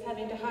because he was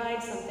having to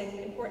hide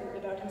something important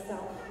about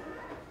himself.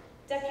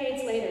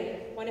 Decades later,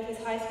 one of his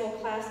high school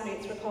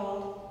classmates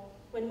recalled,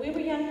 "When we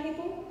were young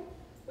people,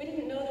 we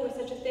didn't know there was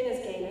such a thing as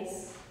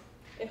gayness.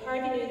 If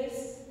Harvey knew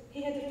this,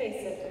 he had to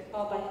face it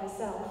all by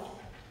himself."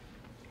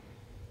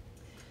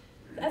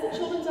 As a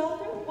children's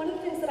author, one of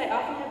the things that I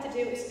often have to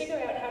do is figure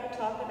out how to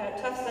talk about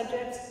tough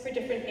subjects for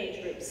different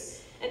age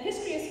groups. And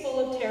history is full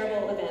of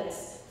terrible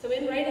events. So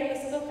in writing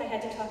this book, I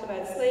had to talk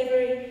about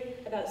slavery,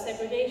 about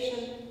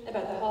segregation,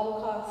 about the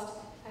Holocaust.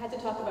 I had to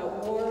talk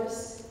about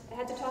wars. I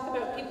had to talk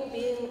about people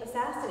being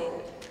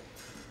assassinated.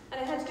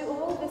 And I had to do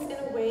all of this in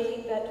a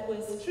way that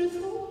was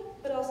truthful,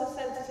 but also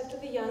sensitive to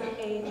the young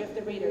age of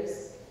the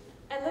readers.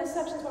 And those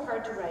sections were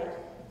hard to write.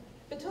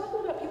 But talking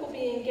about people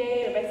being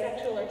gay or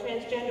bisexual or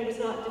transgender was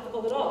not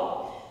difficult at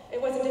all.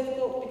 It wasn't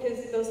difficult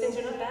because those things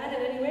are not bad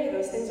in any way.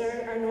 Those things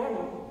are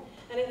normal.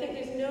 And I think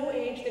there's no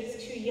age that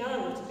is too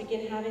young to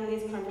begin having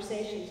these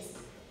conversations.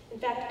 In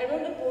fact, I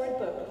wrote a board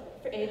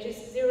book for ages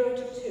 0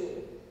 to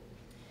 2.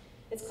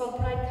 It's called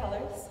Pride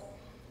Colors.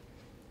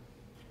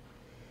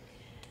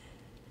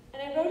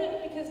 And I wrote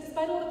it because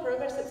despite all the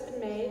progress that's been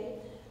made,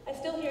 I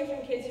still hear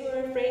from kids who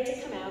are afraid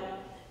to come out,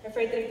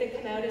 afraid that if they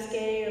come out as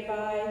gay or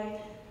bi,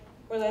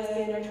 or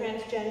lesbian, or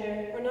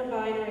transgender, or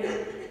non-binary,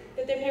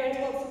 that their parents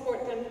won't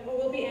support them, or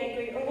will be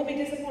angry, or will be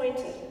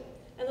disappointed.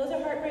 And those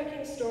are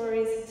heartbreaking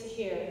stories to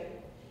hear.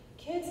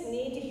 Kids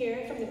need to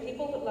hear from the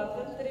people that love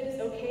them that it is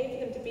okay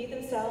for them to be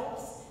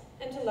themselves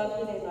and to love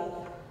who they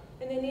love.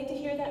 And they need to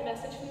hear that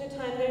message from the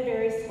time they're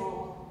very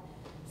small.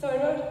 So I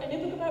wrote a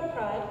new book about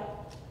pride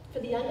for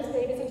the youngest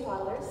babies and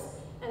toddlers,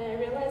 and I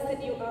realized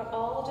that you are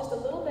all just a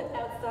little bit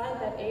outside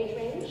that age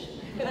range,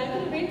 but I'm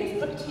going to read this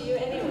book to you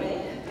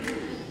anyway.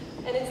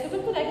 And it's the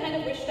book that I kind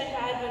of wished I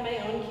had when my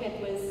own kid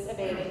was a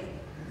baby.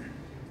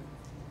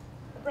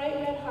 A bright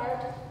red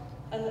heart,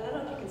 I don't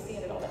know if you can see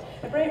it at all,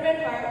 but a bright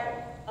red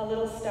heart, a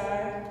little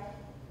star.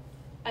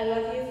 I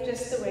love you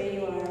just the way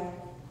you are.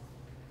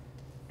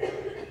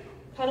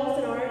 Cuddles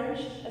an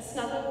orange, a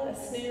snuggle, a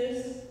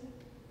snooze.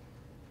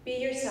 Be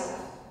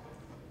yourself.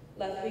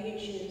 Love who you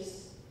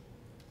choose.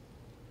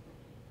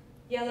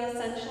 Yellow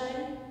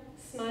sunshine,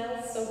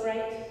 smiles so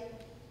bright.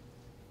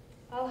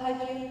 I'll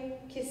hug you,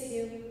 kiss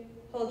you,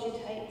 hold you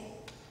tight.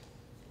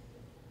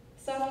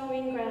 Soft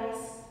green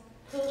grass,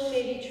 cool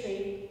shady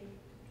tree.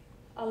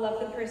 I'll love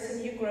the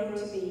person you grow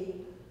to be.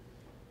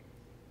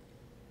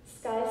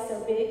 Sky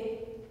so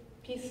big,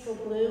 peaceful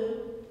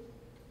blue.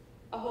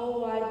 A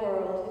whole wide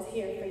world is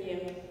here for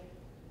you.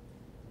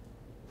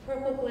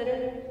 Purple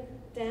glitter,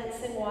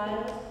 dancing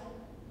wild.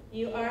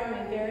 You are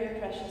my very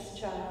precious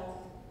child.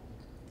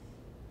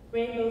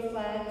 Rainbow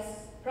flags,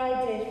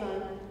 Pride Day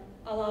fun.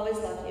 I'll always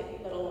love you,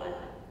 little one.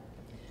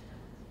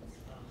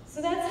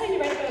 So that's how you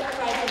write about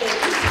pride for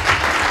babies.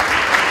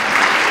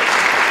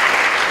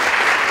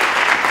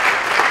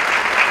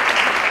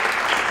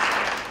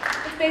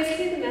 It's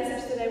basically the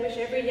message that I wish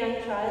every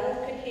young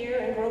child could hear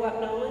and grow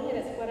up knowing, and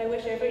it's what I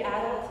wish every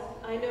adult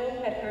I know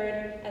had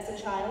heard as a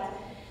child.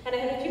 And I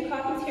have a few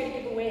copies here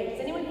to give away. Does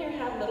anyone here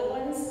have little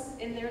ones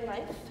in their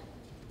life?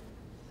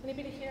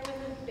 Anybody here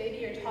with a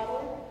baby or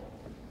toddler?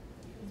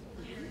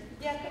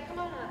 Yeah, come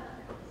on up.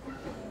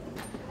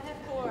 I have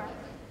 4.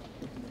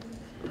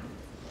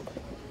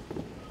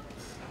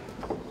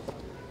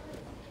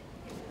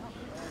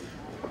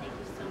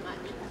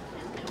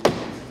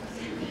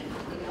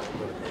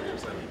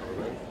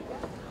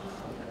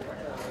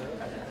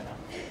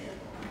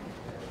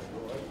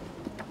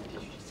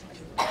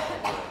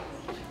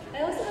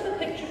 I also have a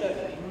picture book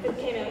that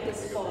came out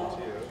this fall.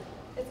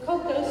 It's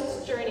called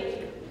Ghost's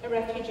Journey, a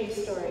refugee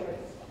story.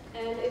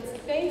 And it's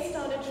based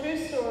on a true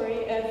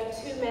story of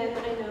 2 men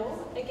I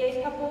know, a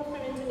gay couple from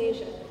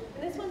Indonesia.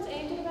 And this one's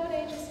aimed at about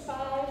ages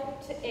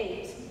 5 to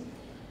 8.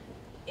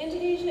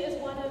 Indonesia is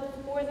one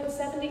of more than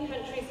 70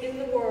 countries in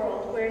the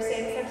world where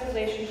same-sex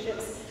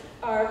relationships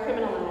are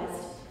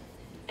criminalized.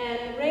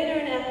 And Rainer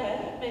and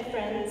Eka, my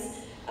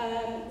friends,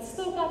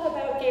 spoke up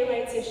about gay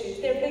rights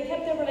issues. They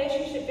kept their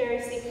relationship very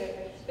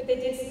secret, but they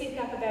did speak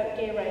up about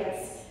gay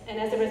rights. And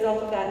as a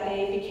result of that,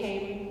 they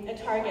became a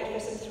target for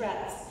some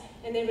threats.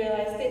 And they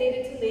realized they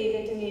needed to leave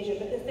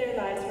Indonesia because their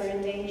lives were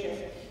in danger.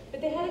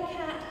 But they had a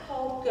cat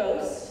called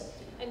Ghost,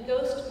 and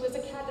Ghost was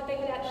a cat that they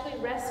had actually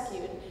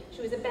rescued.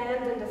 She was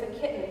abandoned as a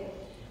kitten,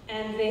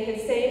 and they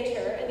had saved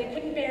her, and they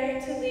couldn't bear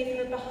to leave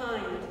her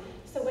behind.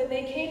 So when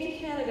they came to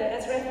Canada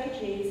as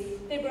refugees,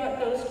 they brought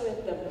Ghost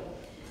with them.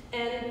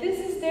 And this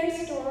is their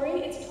story.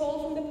 It's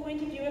told from the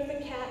point of view of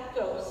the cat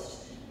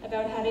Ghost,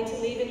 about having to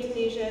leave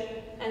Indonesia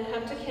and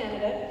come to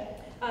Canada.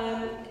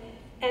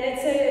 And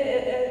it's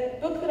a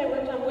book that I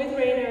worked on with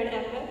Rainer and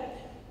Eka.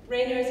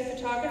 Rainer is a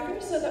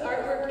photographer, so the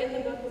artwork in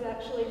the book is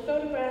actually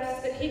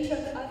photographs that he took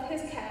of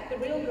his cat, the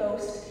real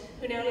Ghost,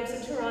 who now lives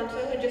in Toronto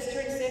and just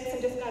turned 6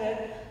 and just got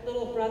a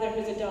little brother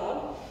who's a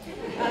dog.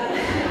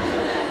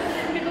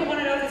 People want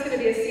to know if it's going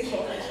to be a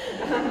sequel.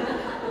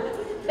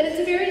 But it's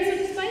a very, so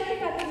despite the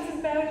fact that this is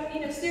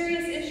about,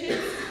 serious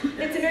issues,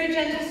 it's a very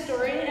gentle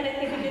story, and I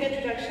think a good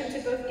introduction to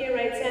both gay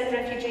rights and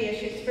refugee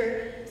issues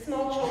for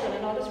small children,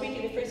 and I'll just read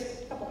you the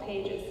first couple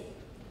pages.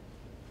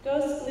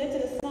 Ghost lived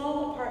in a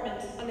small apartment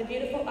on the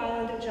beautiful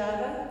island of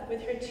Java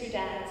with her 2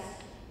 dads.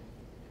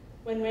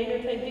 When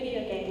Rainer played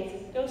video games,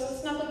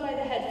 Ghost snuggled by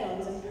the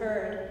headphones and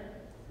purred.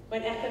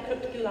 When Eka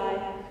cooked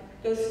gulai,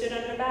 Ghost stood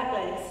on her back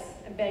legs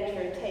and begged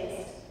for a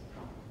taste.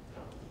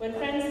 When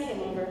friends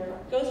came over,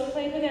 Ghost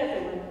played with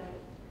everyone.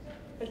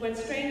 But when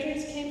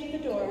strangers came to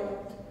the door,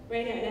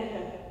 Rainer and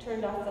Eka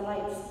turned off the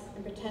lights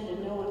and pretended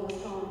no one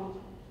was home.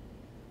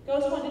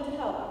 Ghost wanted to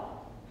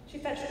help. She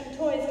fetched them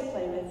toys to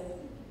play with.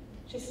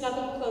 She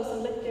snuggled close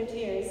and licked their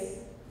tears.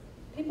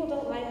 People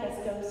don't like us,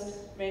 Ghost,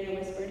 Rainer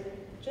whispered,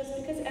 just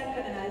because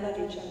Eka and I love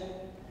each other.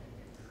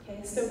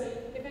 Okay, so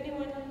if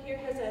anyone here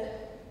has a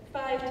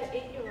 5 to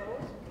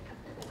 8-year-old,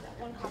 I've got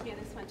one copy of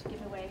this one to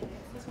give away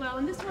as well.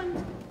 And this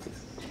one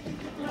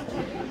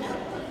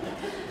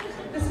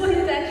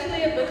is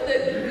actually a book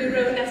that we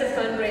wrote as a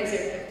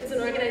fundraiser. There's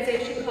an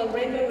organization called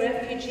Rainbow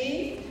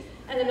Refugee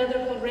and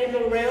another called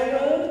Rainbow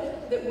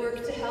Railroad that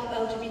work to help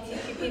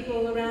LGBTQ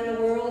people around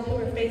the world who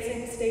are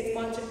facing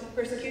state-sponsored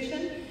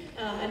persecution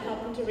and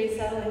help them to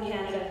resettle in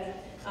Canada.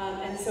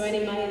 And so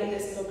any money that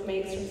this book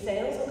makes from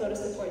sales will go to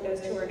support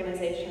those 2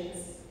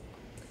 organizations.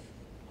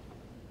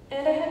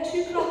 And I have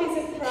 2 copies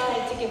of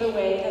Pride to give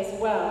away as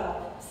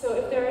well. So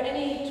if there are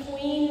any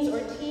tweens or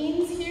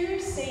teens here,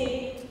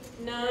 say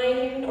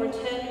 9 or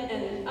 10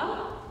 and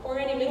up, or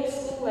any middle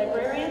school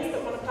librarians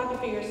that want a copy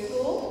for your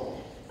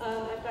school,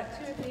 I've got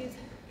 2 of these.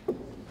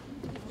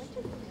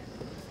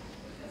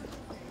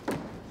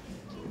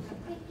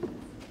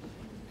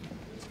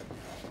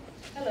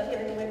 I love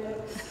hearing my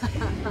books.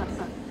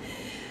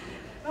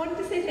 I wanted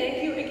to say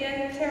thank you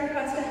again to Tara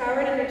Costa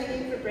Howard and her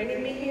team for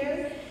bringing me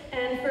here,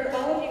 and for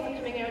all of you for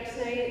coming out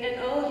tonight,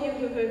 and all of you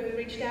who have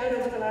reached out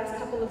over the last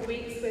couple of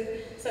weeks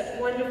with such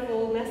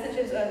wonderful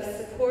messages of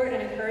support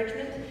and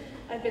encouragement.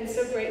 I've been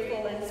so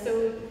grateful and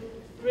so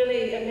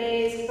really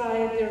amazed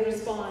by the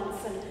response,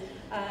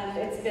 and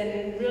it's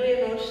been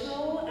really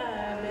emotional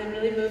and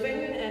really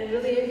moving and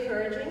really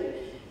encouraging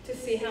to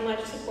see how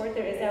much support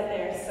there is out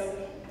there. So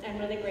I'm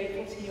really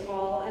grateful to you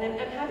all, and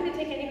I'm happy to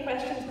take any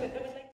questions, but I would like